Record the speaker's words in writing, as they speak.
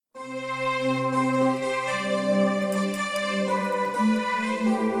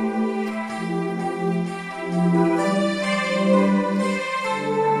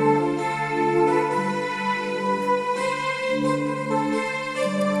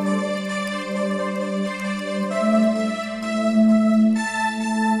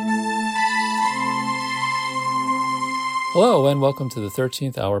Hello and welcome to the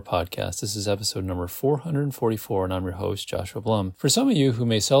 13th Hour podcast. This is episode number 444 and I'm your host, Joshua Blum. For some of you who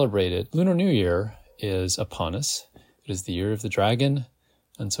may celebrate it, Lunar New Year is upon us. It is the year of the dragon.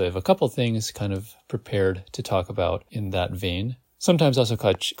 And so I have a couple things kind of prepared to talk about in that vein. Sometimes also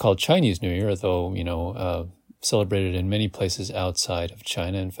called Chinese New Year, though, celebrated in many places outside of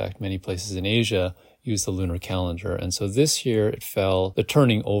China. In fact, many places in Asia use the lunar calendar. And so this year the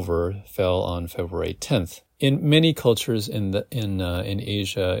turning over fell on February 10th. In many cultures in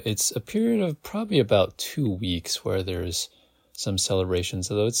Asia, it's a period of probably about 2 weeks where there's some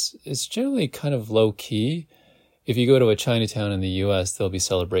celebrations, although it's generally kind of low key. If you go to a Chinatown in the U.S., there'll be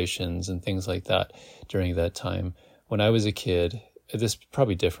celebrations and things like that during that time. When I was a kid, this is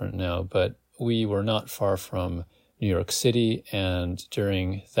probably different now, but we were not far from New York City, and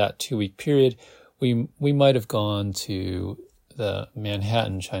during that 2-week period, we might have gone to the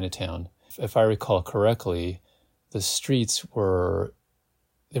Manhattan Chinatown. If I recall correctly, the streets were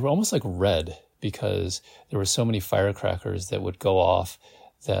almost like red because there were so many firecrackers that would go off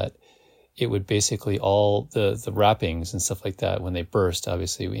that it would basically all the wrappings and stuff like that, when they burst,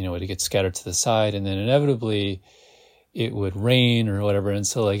 obviously, it would get scattered to the side, and then inevitably it would rain or whatever. And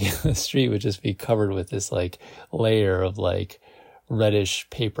so the street would just be covered with this layer of reddish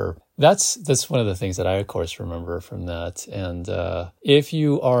paper. That's one of the things that I, of course, remember from that. And if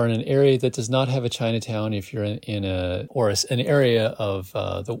you are in an area that does not have a Chinatown, if you're in an area of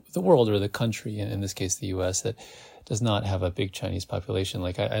the world or the country, in this case the U.S., that does not have a big Chinese population,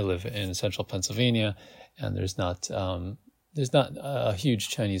 like I live in central Pennsylvania, and there's not a huge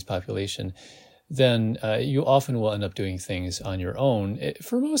Chinese population, then you often will end up doing things on your own.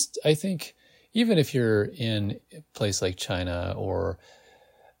 For most, I think, even if you're in a place like China or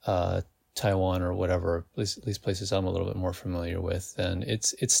Taiwan or whatever, at least places I'm a little bit more familiar with, then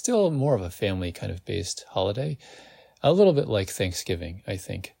it's still more of a family kind of based holiday, a little bit like Thanksgiving, I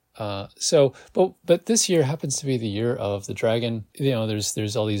think. But this year happens to be the year of the dragon.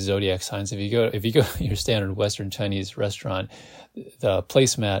 There's all these zodiac signs. If you go to your standard Western Chinese restaurant, the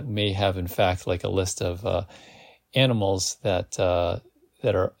placemat may have in fact a list of animals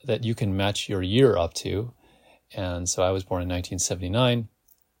that you can match your year up to. And so I was born in 1979,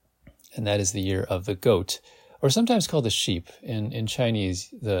 and that is the year of the goat, or sometimes called the sheep. In Chinese,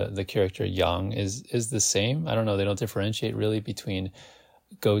 the character yang is the same. I don't know, they don't differentiate really between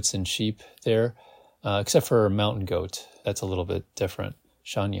goats and sheep there, except for mountain goat. That's a little bit different,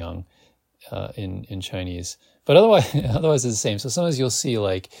 shanyang, in Chinese. But otherwise it's the same. So sometimes you'll see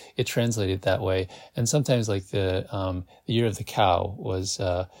it translated that way, and sometimes the year of the cow was.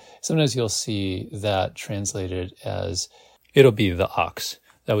 Sometimes you'll see that translated as it'll be the ox.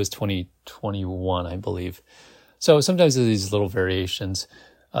 That was 2021, I believe. So sometimes there's these little variations,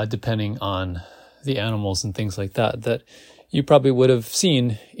 depending on the animals and things like that you probably would have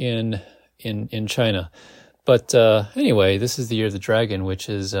seen in China. But anyway, this is the year of the dragon, which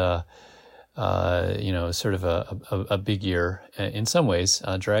is sort of a big year in some ways.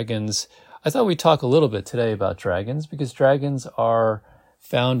 Dragons, I thought we'd talk a little bit today about dragons, because dragons are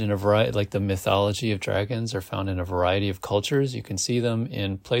found in a variety, the mythology of dragons are found in a variety of cultures. You can see them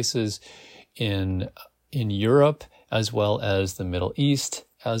in places in Europe, as well as the Middle East,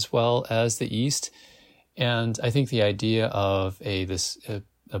 as well as the East. And I think the idea of a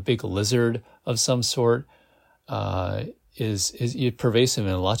big lizard of some sort is pervasive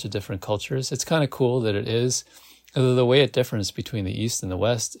in lots of different cultures. It's kind of cool that it is. Although the way it differs between the East and the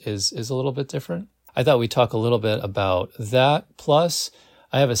West is a little bit different. I thought we'd talk a little bit about that. Plus,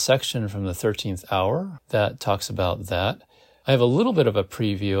 I have a section from the 13th Hour that talks about that. I have a little bit of a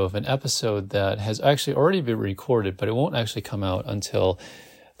preview of an episode that has actually already been recorded, but it won't actually come out until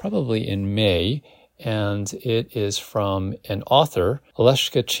probably in May. And it is from an author,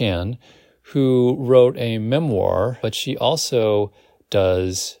 Aleshka Chan, who wrote a memoir, but she also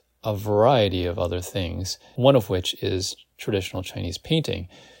does a variety of other things, one of which is traditional Chinese painting.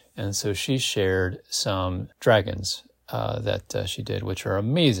 And so she shared some dragons that she did, which are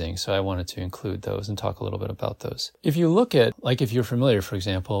amazing. So I wanted to include those and talk a little bit about those. If you look at, if you're familiar, for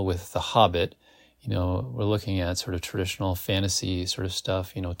example, with The Hobbit, we're looking at sort of traditional fantasy sort of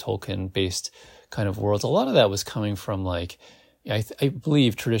stuff, Tolkien-based kind of worlds. A lot of that was coming from I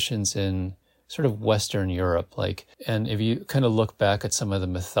believe traditions in sort of Western Europe, and if you kind of look back at some of the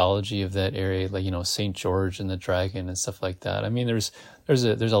mythology of that area, St. George and the dragon and stuff like that. I mean, there's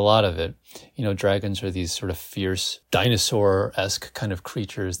a lot of it. Dragons are these sort of fierce dinosaur-esque kind of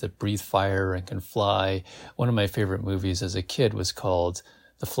creatures that breathe fire and can fly. One of my favorite movies as a kid was called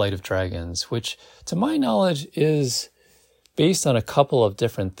The Flight of Dragons, which to my knowledge is based on a couple of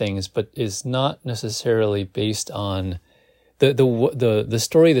different things, but is not necessarily based on the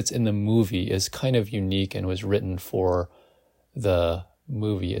story that's in the movie is kind of unique and was written for the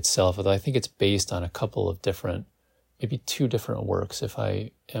movie itself, although I think it's based on a couple of different, maybe 2 different works, if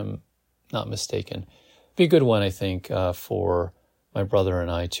I am not mistaken. Be a good one, I think, for my brother and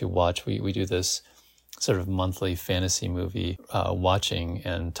I to watch. We do this sort of monthly fantasy movie watching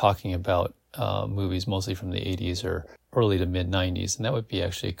and talking about movies mostly from the 80s or early to mid 90s, and that would be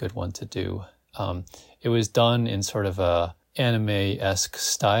actually a good one to do. It was done in sort of a anime-esque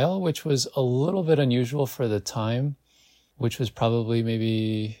style, which was a little bit unusual for the time, which was probably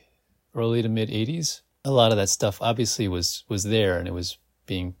maybe early to mid 80s. A lot of that stuff obviously was there, and it was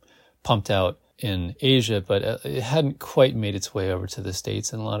being pumped out in Asia, but it hadn't quite made its way over to the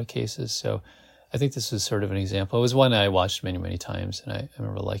States in a lot of cases. So I think this was sort of an example. It was one I watched many, many times, and I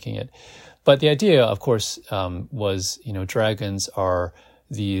remember liking it. But the idea, of course, was, dragons are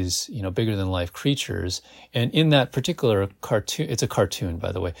these, bigger than life creatures. And in that particular cartoon, it's a cartoon,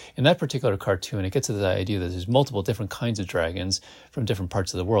 by the way. In that particular cartoon, it gets to the idea that there's multiple different kinds of dragons from different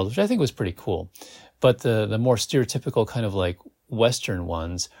parts of the world, which I think was pretty cool. But the more stereotypical kind of like Western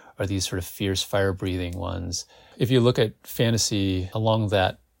ones are these sort of fierce, fire-breathing ones. If you look at fantasy along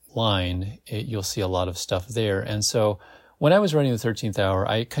that line, you'll see a lot of stuff there. And so when I was writing the 13th Hour,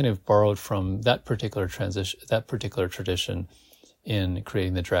 I kind of borrowed from that particular tradition in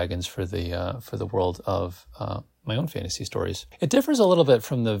creating the dragons for the world of my own fantasy stories. It differs a little bit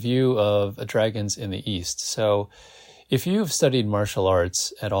from the view of dragons in the East. So if you've studied martial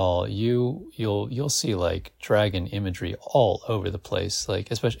arts at all, you'll see like dragon imagery all over the place. Like,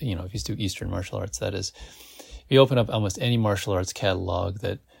 especially, if you do Eastern martial arts, that is. If you open up almost any martial arts catalog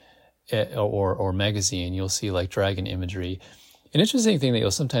that or magazine, you'll see like dragon imagery. An interesting thing that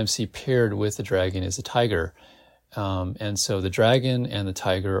you'll sometimes see paired with the dragon is a tiger. And so the dragon and the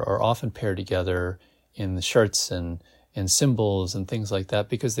tiger are often paired together in the shirts and symbols and things like that,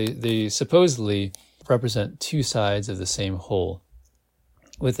 because they supposedly represent 2 sides of the same whole,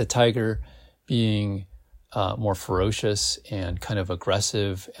 with the tiger being more ferocious and kind of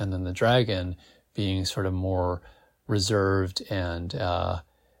aggressive, and then the dragon being sort of more reserved and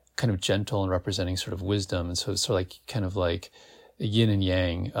kind of gentle and representing sort of wisdom. And so it's sort of like kind of like yin and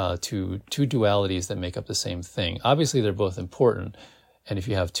yang, two dualities that make up the same thing. Obviously, they're both important, and if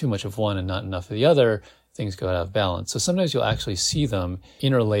you have too much of one and not enough of the other, things go out of balance. So sometimes you'll actually see them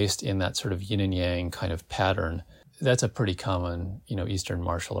interlaced in that sort of yin and yang kind of pattern. That's a pretty common, Eastern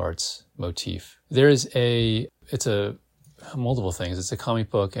martial arts motif. It's multiple things. It's a comic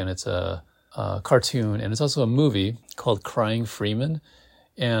book, and it's a cartoon, and it's also a movie called Crying Freeman.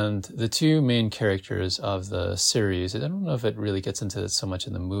 And the 2 main characters of the series, I don't know if it really gets into it so much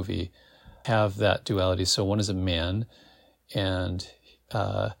in the movie, have that duality. So one is a man, and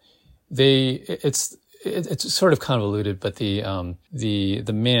it's sort of convoluted, but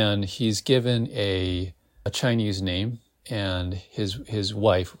the man, he's given a Chinese name, and his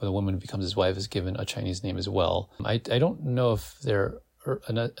wife, the woman who becomes his wife, is given a Chinese name as well. I don't know if they're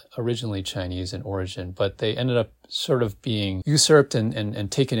originally Chinese in origin, but they ended up sort of being usurped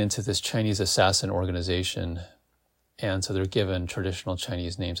and taken into this Chinese assassin organization. And so they're given traditional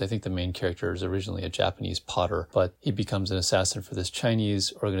Chinese names. I think the main character is originally a Japanese potter, but he becomes an assassin for this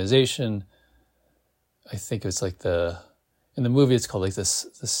Chinese organization. I think it's like in the movie it's called like the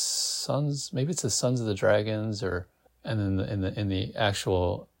Sons, maybe it's the Sons of the Dragons, and then in the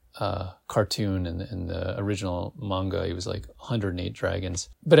actual cartoon and in the original manga, he was like 108 dragons.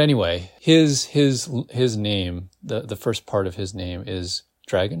 But anyway, his name, the first part of his name is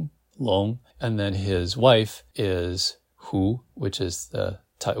Dragon, Long, and then his wife is Hu, which is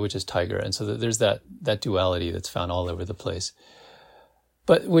tiger. And so there's that duality that's found all over the place.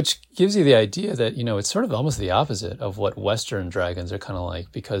 But which gives you the idea that, it's sort of almost the opposite of what Western dragons are kind of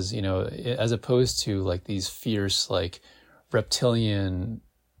like, because, as opposed to like these fierce, like reptilian,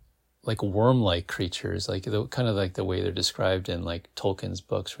 like worm-like creatures, like kind of like the way they're described in like Tolkien's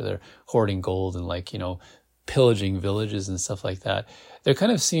books, where they're hoarding gold and like, pillaging villages and stuff like that. They're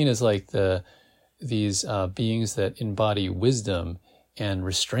kind of seen as like these beings that embody wisdom and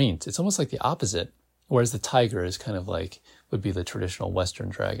restraint. It's almost like the opposite, whereas the tiger is kind of like, would be the traditional Western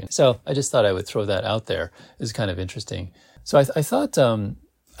dragon. So I just thought I would throw that out there. It's kind of interesting. So I thought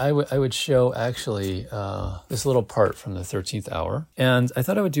I would show actually this little part from the 13th Hour. And I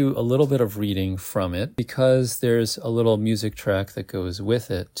thought I would do a little bit of reading from it, because there's a little music track that goes with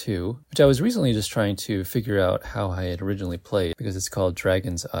it too, which I was recently just trying to figure out how I had originally played, because it's called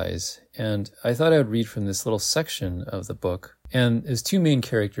Dragon's Eyes. And I thought I would read from this little section of the book. And there's 2 main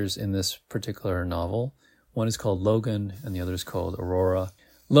characters in this particular novel. One is called Logan, and the other is called Aurora.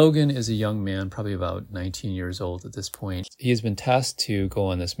 Logan is a young man, probably about 19 years old at this point. He has been tasked to go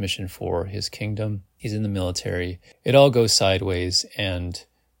on this mission for his kingdom. He's in the military. It all goes sideways, and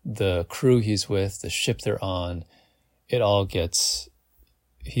the crew he's with, the ship they're on,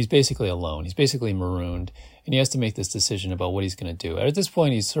 he's basically alone. He's basically marooned, and he has to make this decision about what he's going to do. At this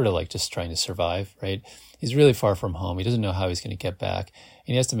point, he's sort of like just trying to survive, right? He's really far from home. He doesn't know how he's going to get back,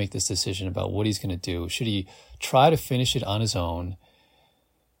 and he has to make this decision about what he's going to do. Should he try to finish it on his own?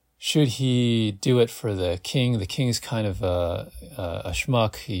 Should he do it for the king? The king's kind of a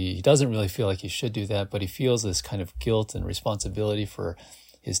schmuck. He doesn't really feel like he should do that, but he feels this kind of guilt and responsibility for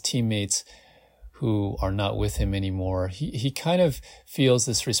his teammates who are not with him anymore. He kind of feels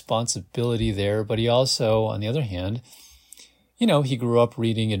this responsibility there, but he also, on the other hand, he grew up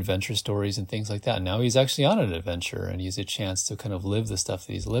reading adventure stories and things like that. Now he's actually on an adventure, and he has a chance to kind of live the stuff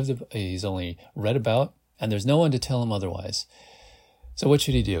that he's only read about, and there's no one to tell him otherwise. So what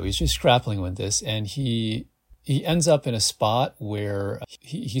should he do? He's just grappling with this, and he ends up in a spot where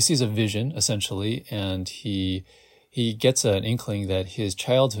he sees a vision, essentially, and he gets an inkling that his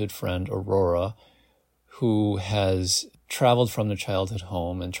childhood friend, Aurora, who has traveled from their childhood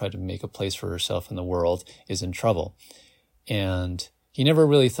home and tried to make a place for herself in the world, is in trouble. And he never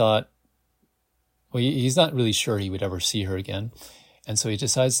really thought, he's not really sure he would ever see her again. And so he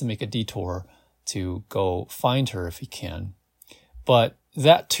decides to make a detour to go find her if he can. But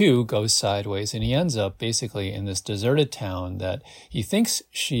that too goes sideways, and he ends up basically in this deserted town that he thinks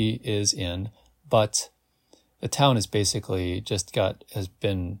she is in, but the town is basically has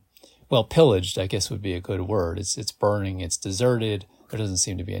been pillaged, I guess would be a good word. It's burning, it's deserted, there doesn't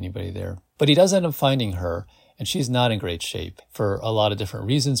seem to be anybody there. But he does end up finding her, and she's not in great shape for a lot of different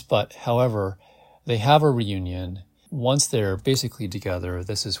reasons, but however, they have a reunion. Once they're basically together,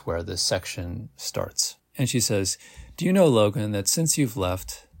 this is where this section starts. And she says, "Do you know, Logan, that since you've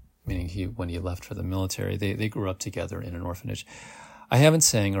left," meaning when he left for the military, they grew up together in an orphanage, "I haven't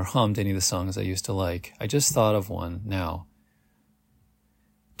sang or hummed any of the songs I used to like. I just thought of one now.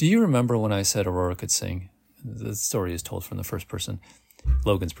 Do you remember when I said Aurora could sing?" The story is told from the first person,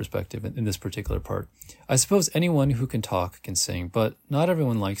 Logan's perspective in this particular part. "I suppose anyone who can talk can sing, but not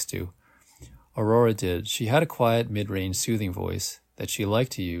everyone likes to. Aurora did. She had a quiet, mid-range, soothing voice that she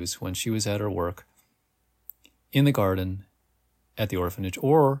liked to use when she was at her work, in the garden, at the orphanage,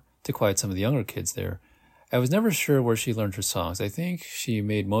 or to quiet some of the younger kids there. I was never sure where she learned her songs. I think she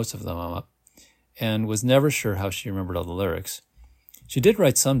made most of them up, and was never sure how she remembered all the lyrics. She did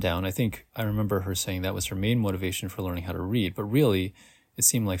write some down. I think I remember her saying that was her main motivation for learning how to read, but really, it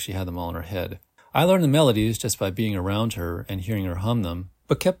seemed like she had them all in her head. I learned the melodies just by being around her and hearing her hum them,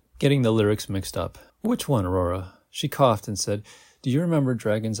 but kept getting the lyrics mixed up." "Which one, Aurora?" She coughed and said, "Do you remember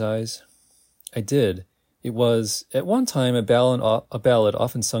Dragon's Eyes?" "I did. It was, at one time, a ballad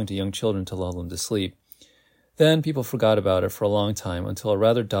often sung to young children to lull them to sleep. Then people forgot about it for a long time until a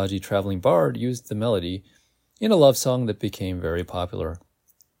rather dodgy traveling bard used the melody in a love song that became very popular.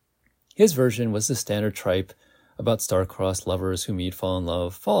 His version was the standard tripe about star-crossed lovers who meet, fall in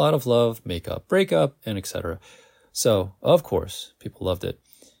love, fall out of love, make up, break up, and etc. So, of course, people loved it.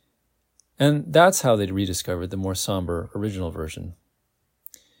 And that's how they rediscovered the more somber original version.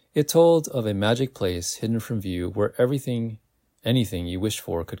 It told of a magic place hidden from view where anything you wished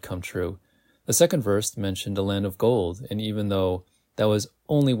for could come true. The second verse mentioned a land of gold, and even though that was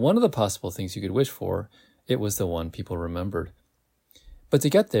only one of the possible things you could wish for, it was the one people remembered. But to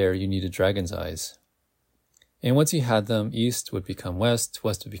get there, you needed dragon's eyes. And once you had them, east would become west,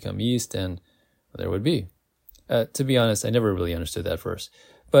 west would become east, and there would be. To be honest, I never really understood that verse.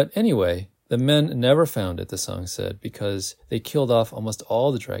 But anyway, the men never found it, the song said, because they killed off almost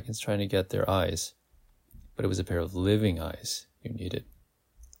all the dragons trying to get their eyes. But it was a pair of living eyes you needed.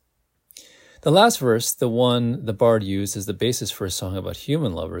 The last verse, the one the bard used as the basis for a song about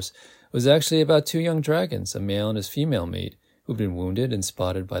human lovers, was actually about two young dragons, a male and his female mate, who'd been wounded and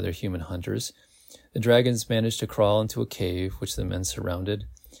spotted by their human hunters. The dragons managed to crawl into a cave, which the men surrounded,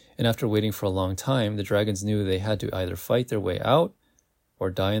 and after waiting for a long time, the dragons knew they had to either fight their way out or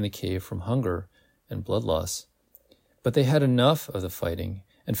die in the cave from hunger and blood loss. But they had enough of the fighting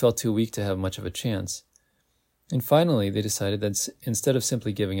and felt too weak to have much of a chance. And finally, they decided that instead of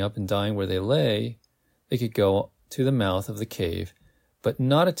simply giving up and dying where they lay, they could go to the mouth of the cave, but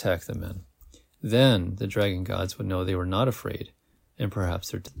not attack the men. Then the dragon gods would know they were not afraid, and perhaps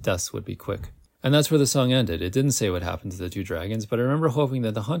their deaths would be quick. And that's where the song ended. It didn't say what happened to the two dragons, but I remember hoping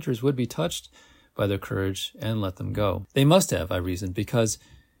that the hunters would be touched by their courage and let them go. They must have, I reasoned, because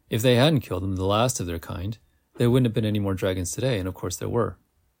if they hadn't killed them, the last of their kind, there wouldn't have been any more dragons today, and of course there were.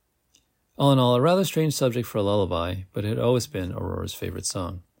 All in all, a rather strange subject for a lullaby, but it had always been Aurora's favorite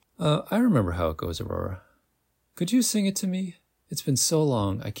song. I remember how it goes, Aurora. Could you sing it to me? It's been so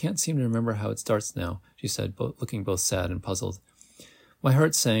long, I can't seem to remember how it starts now, she said, looking both sad and puzzled. My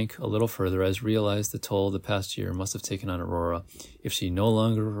heart sank a little further as I realized the toll the past year must have taken on Aurora if she no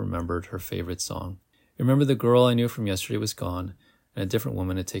longer remembered her favorite song. I remembered the girl I knew from yesterday was gone, and a different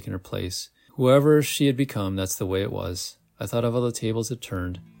woman had taken her place. Whoever she had become, that's the way it was. I thought of how the tables had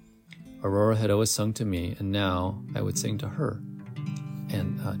turned. Aurora had always sung to me, and now I would sing to her.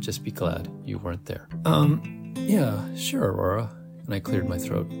 And just be glad you weren't there. Yeah, sure, Aurora. And I cleared my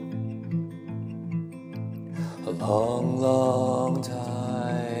throat. A long, long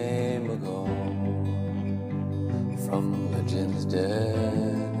time ago, from legends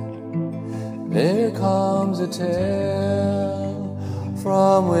dead, there comes a tale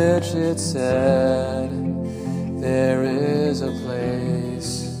from which it's said there is a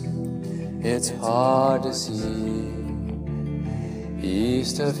place it's hard to see,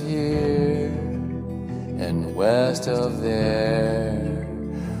 east of here and west of there,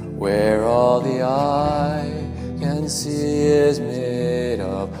 where all the eye can see is made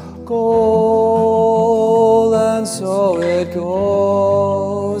of gold. And so it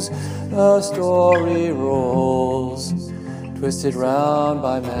goes, the story rolls, twisted round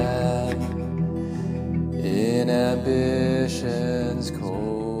by man in ambition's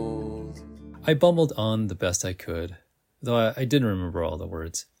cold. I bumbled on the best I could, though I didn't remember all the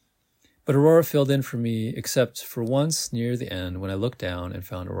words. But Aurora filled in for me, except for once near the end when I looked down and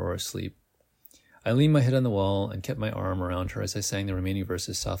found Aurora asleep. I leaned my head on the wall and kept my arm around her as I sang the remaining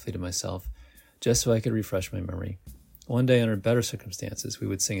verses softly to myself, just so I could refresh my memory. One day, under better circumstances, we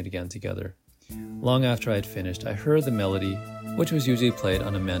would sing it again together. Long after I had finished, I heard the melody, which was usually played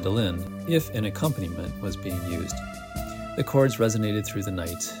on a mandolin, if an accompaniment was being used. The chords resonated through the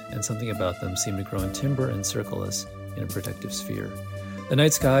night, and something about them seemed to grow in timbre and circle us in a protective sphere. The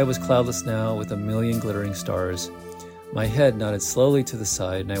night sky was cloudless now, with a million glittering stars. My head nodded slowly to the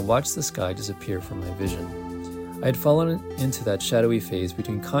side, and I watched the sky disappear from my vision. I had fallen into that shadowy phase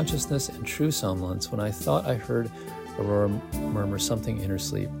between consciousness and true somnolence when I thought I heard Aurora murmur something in her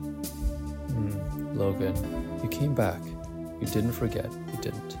sleep. Logan, you came back. You didn't forget. You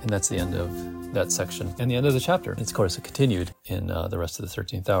didn't. And that's the end of that section and the end of the chapter. It's, of course, it continued in the rest of the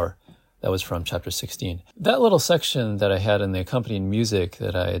 13th hour. That was from chapter 16. That little section that I had in the accompanying music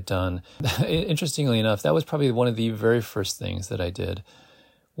that I had done, interestingly enough, that was probably one of the very first things that I did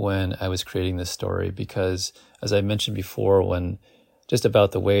when I was creating this story, because as I mentioned before, when just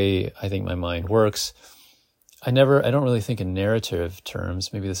about the way I think my mind works, I don't really think in narrative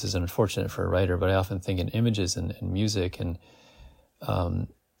terms. Maybe this is unfortunate for a writer, but I often think in images and music and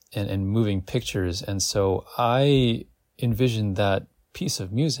moving pictures. And so I envisioned that piece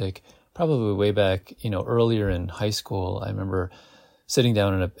of music probably way back, earlier in high school. I remember sitting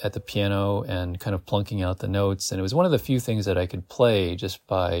down at the piano and kind of plunking out the notes. And it was one of the few things that I could play just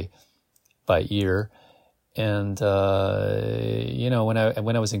by ear. And, when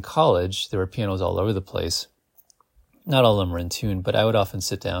I was in college, there were pianos all over the place. Not all of them were in tune, but I would often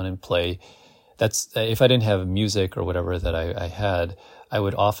sit down and play. If I didn't have music or whatever that I had, I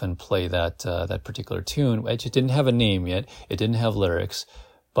would often play that particular tune. It just didn't have a name yet. It didn't have lyrics.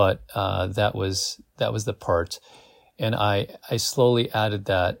 But that was the part, and I slowly added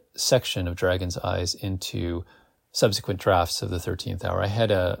that section of Dragon's Eyes into subsequent drafts of the 13th hour. I had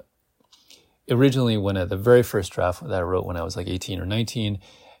originally the very first draft that I wrote when I was like 18 or 19,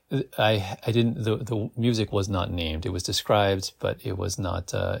 I didn't the music was not named. It was described, but it was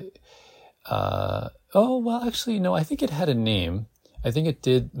not. Actually, no. I think it had a name. I think it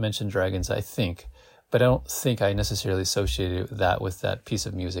did mention dragons. I think. But I don't think I necessarily associated that with that piece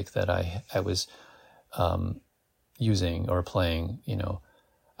of music that I was using or playing.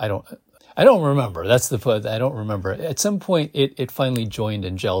 I don't remember. That's the point. I don't remember. At some point, it finally joined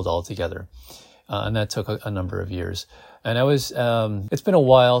and gelled all together, and that took a number of years. And I was. It's been a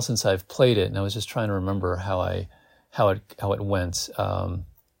while since I've played it, and I was just trying to remember how it went.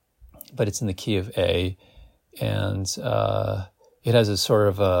 But it's in the key of A, and. It has a sort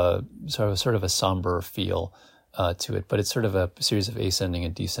of a somber feel to it, but it's sort of a series of ascending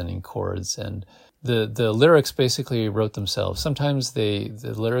and descending chords, and the lyrics basically wrote themselves. Sometimes the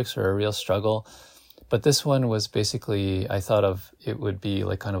lyrics are a real struggle, but this one was basically, I thought of it would be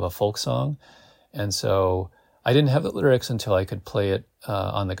like kind of a folk song, and so I didn't have the lyrics until I could play it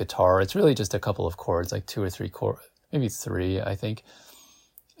on the guitar. It's really just a couple of chords, like 2 or 3 chords, maybe 3, I think,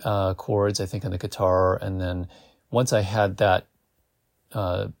 chords, I think, on the guitar, and then once I had that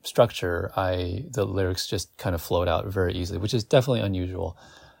structure, the lyrics just kind of flowed out very easily, which is definitely unusual.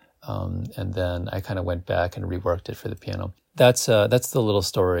 And then I kind of went back and reworked it for the piano. That's the little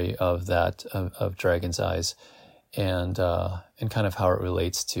story of that, of Dragon's Eyes, and kind of how it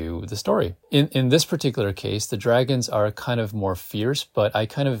relates to the story. In this particular case, the dragons are kind of more fierce, but I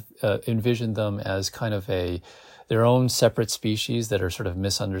kind of envisioned them as kind of their own separate species that are sort of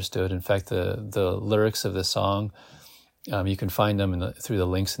misunderstood. In fact, the lyrics of the song, you can find them through the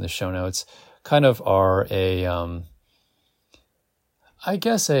links in the show notes, kind of are I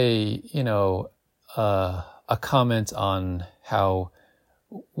guess a comment on how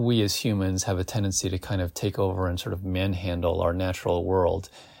we as humans have a tendency to kind of take over and sort of manhandle our natural world.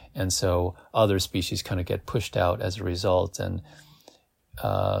 And so other species kind of get pushed out as a result. And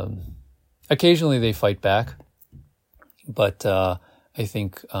occasionally they fight back, but I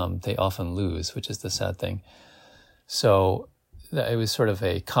think they often lose, which is the sad thing. So it was sort of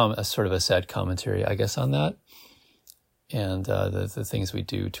a sad commentary, I guess, on that, and the things we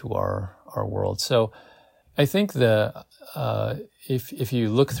do to our world. So I think if you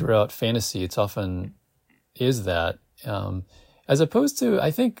look throughout fantasy, it's often is that, as opposed to, I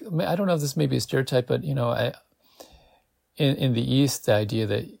don't know if this may be a stereotype, but in the East, the idea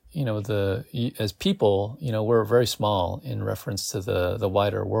that as people, we're very small in reference to the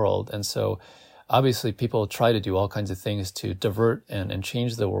wider world, and so obviously people try to do all kinds of things to divert and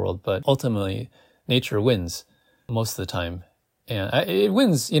change the world, but ultimately nature wins most of the time. And it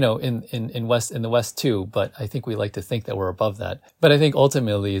wins, in the West too, but I think we like to think that we're above that. But I think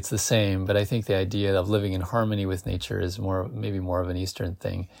ultimately it's the same. But I think the idea of living in harmony with nature is maybe more of an Eastern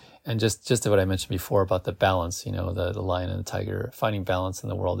thing. And just what I mentioned before about the balance, the lion and the tiger, finding balance in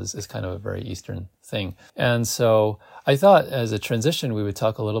the world is kind of a very Eastern thing. And so I thought as a transition, we would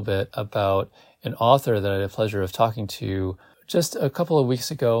talk a little bit about an author that I had the pleasure of talking to just a couple of weeks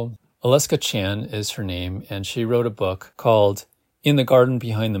ago. Aleska Chan is her name, and she wrote a book called In the Garden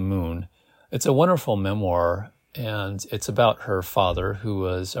Behind the Moon. It's a wonderful memoir, and it's about her father, who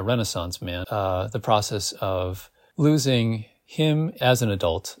was a Renaissance man, the process of losing him as an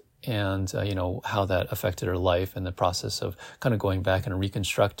adult, and how that affected her life, and the process of kind of going back and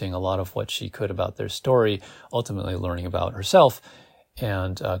reconstructing a lot of what she could about their story, ultimately learning about herself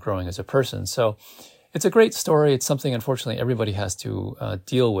and growing as a person. So it's a great story. It's something, unfortunately, everybody has to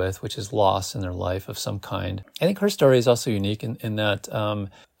deal with, which is loss in their life of some kind. I think her story is also unique in that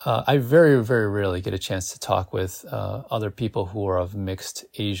I very, very rarely get a chance to talk with other people who are of mixed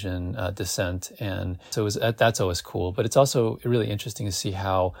Asian descent. And so that's always cool. But it's also really interesting to see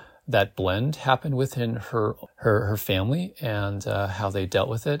how that blend happened within her family and how they dealt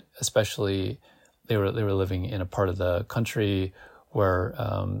with it. Especially, they were living in a part of the country where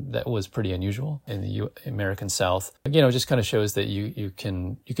that was pretty unusual in the American South. It just kind of shows that you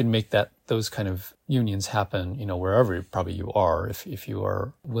can make those kind of unions happen, wherever probably you are, if you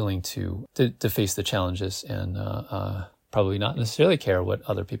are willing to face the challenges and probably not necessarily care what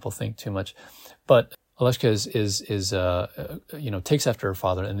other people think too much. But Aleska is takes after her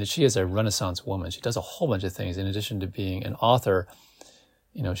father, and that she is a Renaissance woman. She does a whole bunch of things in addition to being an author.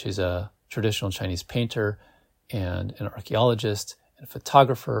 She's a traditional Chinese painter and an archaeologist, a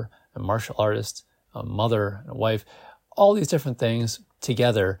photographer, a martial artist, a mother, and a wife, all these different things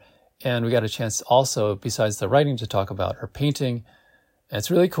together. And we got a chance also, besides the writing, to talk about her painting. And it's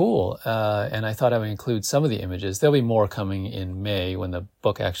really cool. And I thought I would include some of the images. There'll be more coming in May when the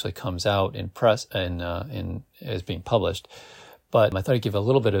book actually comes out in press and is being published. But I thought I'd give a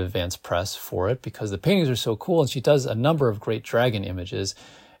little bit of advance press for it because the paintings are so cool. And she does a number of great dragon images.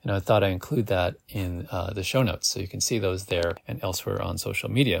 And I thought I'd include that in the show notes, so you can see those there and elsewhere on social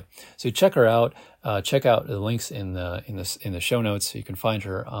media. So check her out. Check out the links in the show notes, so you can find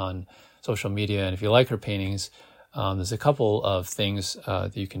her on social media. And if you like her paintings, there's a couple of things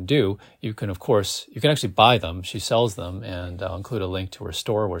that you can do. You can actually buy them. She sells them, and I'll include a link to her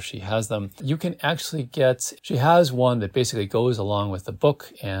store where she has them. You can actually she has one that basically goes along with the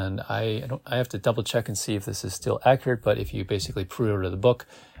book, and I have to double check and see if this is still accurate, but if you basically pre-order the book,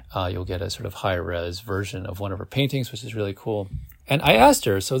 you'll get a sort of high-res version of one of her paintings, which is really cool. And I asked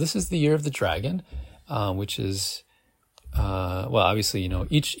her, so this is the Year of the Dragon, which is, obviously,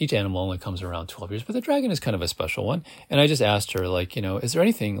 each animal only comes around 12 years, but the dragon is kind of a special one. And I just asked her, is there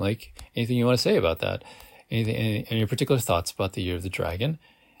anything you want to say about that? Any particular thoughts about the Year of the Dragon?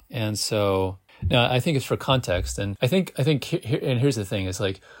 And so now I think it's for context. And I think and here's the thing, is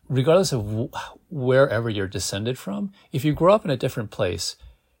regardless of wherever you're descended from, if you grow up in a different place,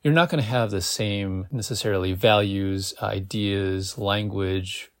 you're not going to have the same necessarily values, ideas,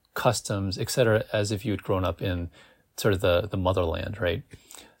 language, customs, etc., as if you had grown up in sort of the motherland, right?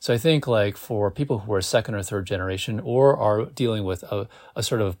 So I think like for people who are second or third generation or are dealing with a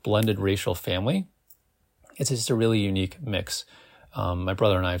sort of blended racial family, it's just a really unique mix. My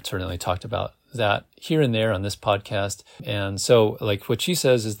brother and I have certainly talked about that here and there on this podcast. And so like what she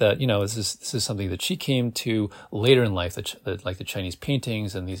says is that, this is something that she came to later in life, like the Chinese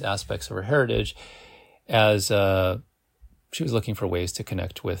paintings and these aspects of her heritage, as she was looking for ways to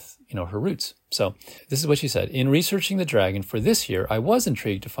connect with, her roots. So this is what she said. In researching the dragon for this year, I was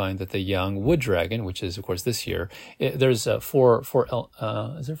intrigued to find that the young wood dragon, which is, of course, this year, there's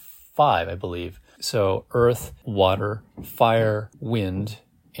is there 5, I believe. So earth, water, fire, wind,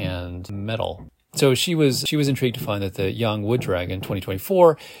 and metal. So she was intrigued to find that the young wood dragon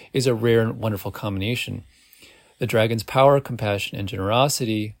 2024 is a rare and wonderful combination. The dragon's power, compassion, and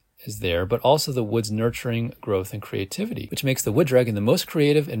generosity is there, but also the wood's nurturing, growth, and creativity, which makes the wood dragon the most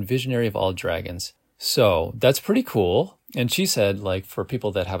creative and visionary of all dragons. So that's pretty cool. And she said, like, for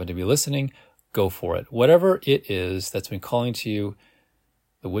people that happen to be listening, go for it. Whatever it is that's been calling to you,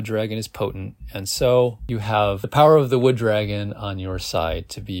 the wood dragon is potent. And so you have the power of the wood dragon on your side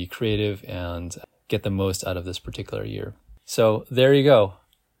to be creative and get the most out of this particular year. So there you go.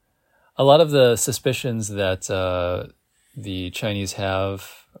 A lot of the suspicions that the Chinese have,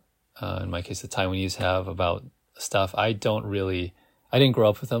 in my case, the Taiwanese have about stuff, I didn't grow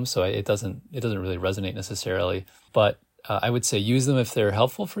up with them, so it doesn't really resonate necessarily. But I would say use them if they're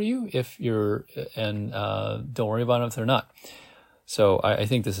helpful for you, and don't worry about them if they're not. So I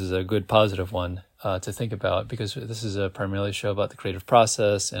think this is a good positive one to think about, because this is primarily a show about the creative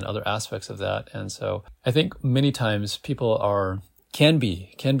process and other aspects of that. And so I think many times people can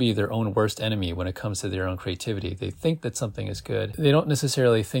be their own worst enemy when it comes to their own creativity. They think that something is good. They don't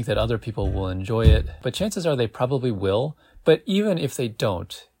necessarily think that other people will enjoy it, but chances are they probably will. But even if they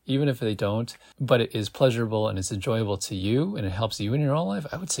don't, but it is pleasurable and it's enjoyable to you and it helps you in your own life,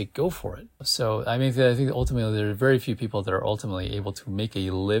 I would say go for it. So I think ultimately there are very few people that are ultimately able to make a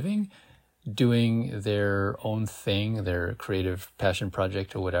living doing their own thing, their creative passion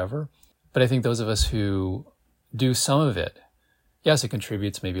project or whatever. But I think those of us who do some of it, yes, it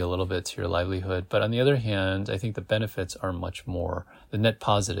contributes maybe a little bit to your livelihood, but on the other hand, I think the benefits are much more, the net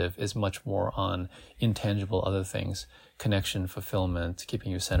positive is much more on intangible other things, connection, fulfillment,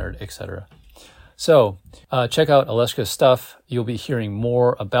 keeping you centered, etc. So check out Aleshka's stuff. You'll be hearing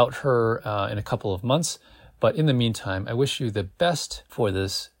more about her in a couple of months, but in the meantime, I wish you the best for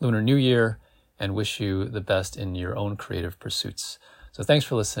this Lunar New Year and wish you the best in your own creative pursuits. So thanks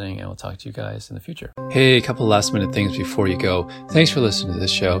for listening, and we'll talk to you guys in the future. Hey, a couple last minute things before you go. Thanks for listening to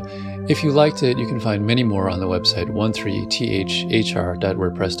this show. If you liked it, you can find many more on the website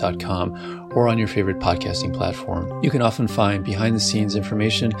 13thr.wordpress.com or on your favorite podcasting platform. You can often find behind the scenes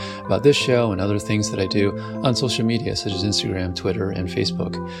information about this show and other things that I do on social media such as Instagram, Twitter, and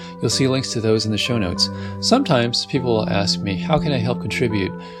Facebook. You'll see links to those in the show notes. Sometimes people will ask me, how can I help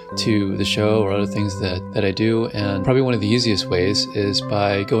contribute to the show or other things that I do? And probably one of the easiest ways is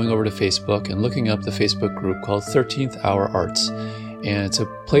by going over to Facebook and looking up the Facebook group called 13th Hour Arts. And it's a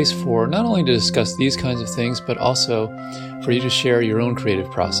place for not only to discuss these kinds of things, but also for you to share your own creative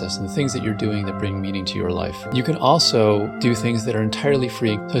process and the things that you're doing that bring meaning to your life. You can also do things that are entirely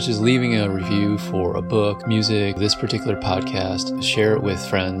free, such as leaving a review for a book, music, this particular podcast, share it with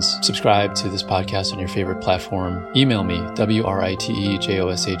friends, subscribe to this podcast on your favorite platform. Email me,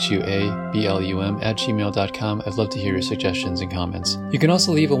 writejoshuablum@gmail.com. I'd love to hear your suggestions and comments. You can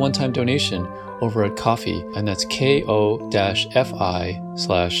also leave a one-time donation over at Ko-fi, and that's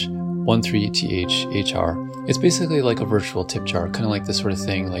ko-fi/13thr. It's basically like a virtual tip jar, kind of like the sort of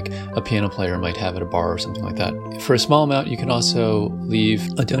thing like a piano player might have at a bar or something like that. For a small amount, you can also leave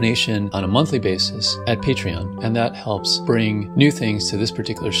a donation on a monthly basis at Patreon, and that helps bring new things to this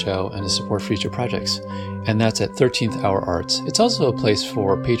particular show and to support future projects. And that's at 13th Hour Arts. It's also a place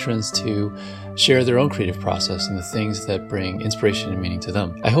for patrons to share their own creative process and the things that bring inspiration and meaning to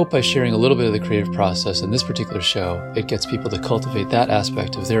them. I hope by sharing a little bit of the creative process in this particular show, it gets people to cultivate that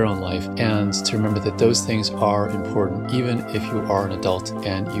aspect of their own life and to remember that those things are important, even if you are an adult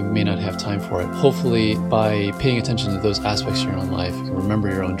and you may not have time for it. Hopefully, by paying attention to those aspects of your own life, you can remember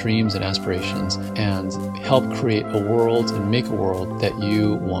your own dreams and aspirations and help create a world and make a world that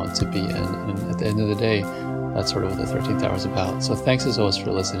you want to be in. And at the end of the day, that's sort of what the 13th Hour is about. So thanks as always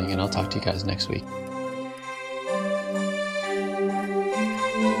for listening, and I'll talk to you guys next week.